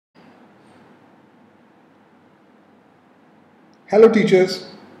Hello teachers,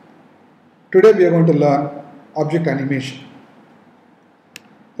 today we are going to learn object animation.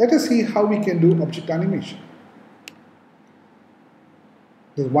 Let us see how we can do object animation.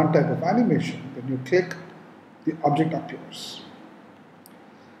 There is one type of animation. When you click, the object appears.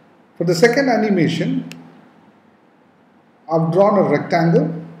 For the second animation, I've drawn a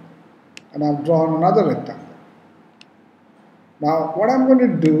rectangle and I've drawn another rectangle. Now what I'm going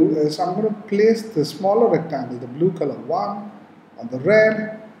to do is I'm going to place the smaller rectangle, the blue color one, on the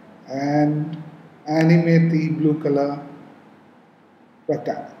red and animate the blue color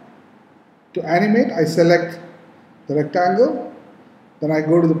rectangle. To animate, I select the rectangle, then I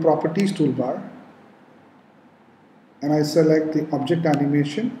go to the properties toolbar and I select the object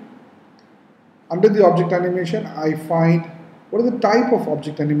animation. Under the object animation, I find what is the type of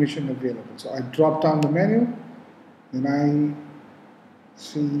object animation available. So I drop down the menu, then I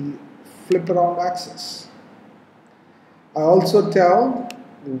see flip around axis. I also tell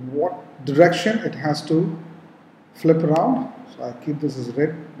what direction it has to flip around. So I keep this as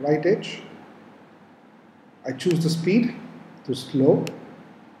right edge. I choose the speed to slow.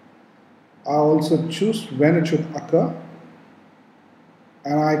 I also choose when it should occur.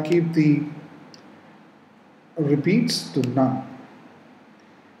 And I keep the repeats to none.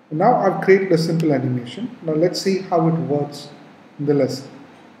 Now I've created a simple animation. Now let's see how it works in the lesson.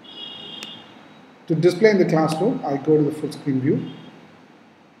 To display in the classroom, I go to the full screen view.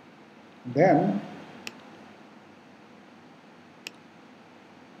 Then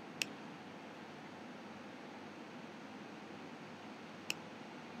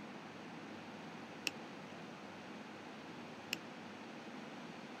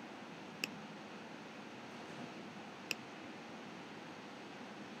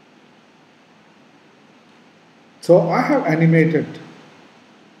so I have animated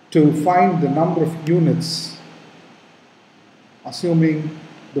to find the number of units, assuming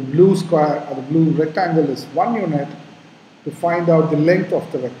the blue square or the blue rectangle is 1 unit, to find out the length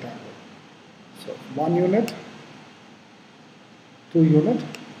of the rectangle. So 1 unit, 2 unit,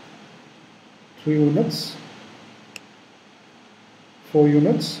 3 units, 4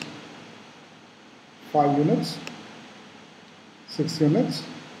 units, 5 units, 6 units,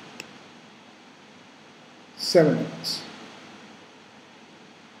 7 units.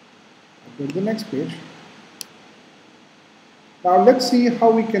 Go to the next page. Now let's see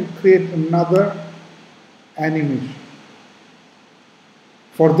how we can create another animation.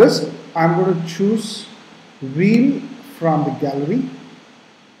 For this, I'm going to choose wheel from the gallery.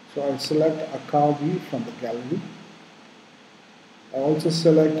 So I select a car wheel from the gallery. I also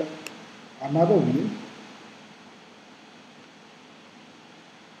select another wheel.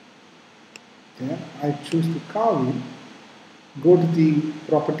 Then I choose the car wheel. Go to the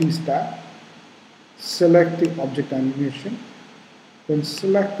properties tab, select the object animation, then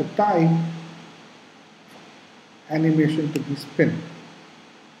select the type animation to be spin.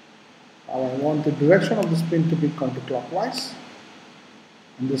 Now I want the direction of the spin to be counterclockwise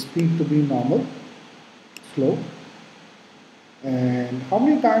and the speed to be normal, slow. And how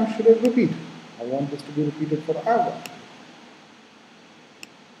many times should I repeat? I want this to be repeated forever.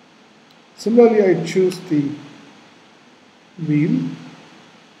 Similarly, I choose the wheel.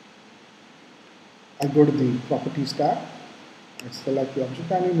 I go to the properties tab, I select the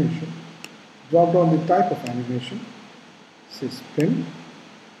object animation, drop down the type of animation, say spin,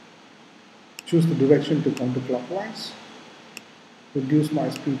 choose the direction to counterclockwise, reduce my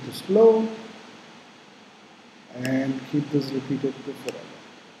speed to slow, and keep this repeated to forever.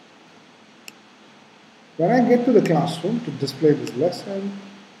 When I get to the classroom to display this lesson,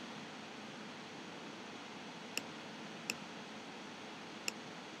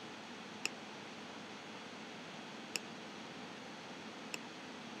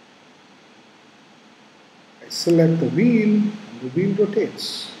 select the wheel, and the wheel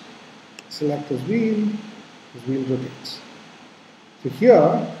rotates. Select this wheel rotates. So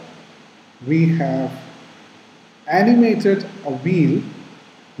here we have animated a wheel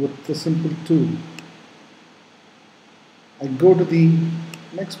with the simple tool. I go to the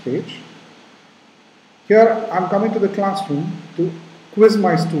next page. Here I'm coming to the classroom to quiz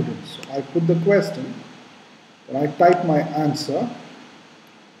my students. So I put the question, and I type my answer.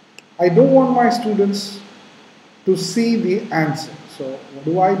 I don't want my students to see the answer. So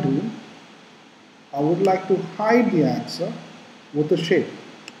what do? I would like to hide the answer with a shape.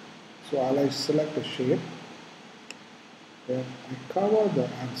 So I'll select a shape. Then I cover the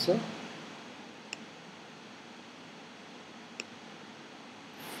answer.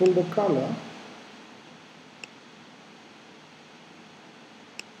 Fill the color.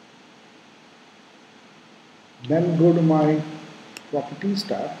 Then go to my Properties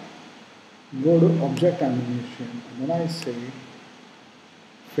tab, go to Object Animation, and then I say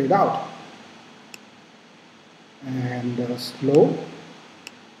Fade Out and Slow.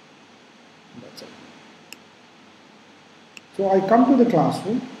 That's it. So I come to the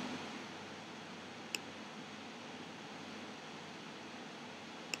classroom.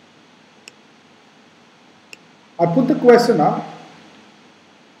 I put the question up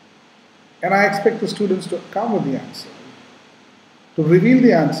and I expect the students to come with the answer. To reveal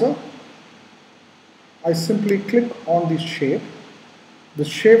the answer, I simply click on the shape. The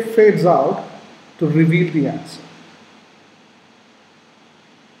shape fades out to reveal the answer.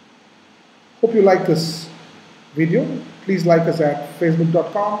 Hope you like this video. Please like us at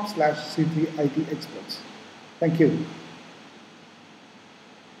facebook.com/C3IT Experts. Thank you.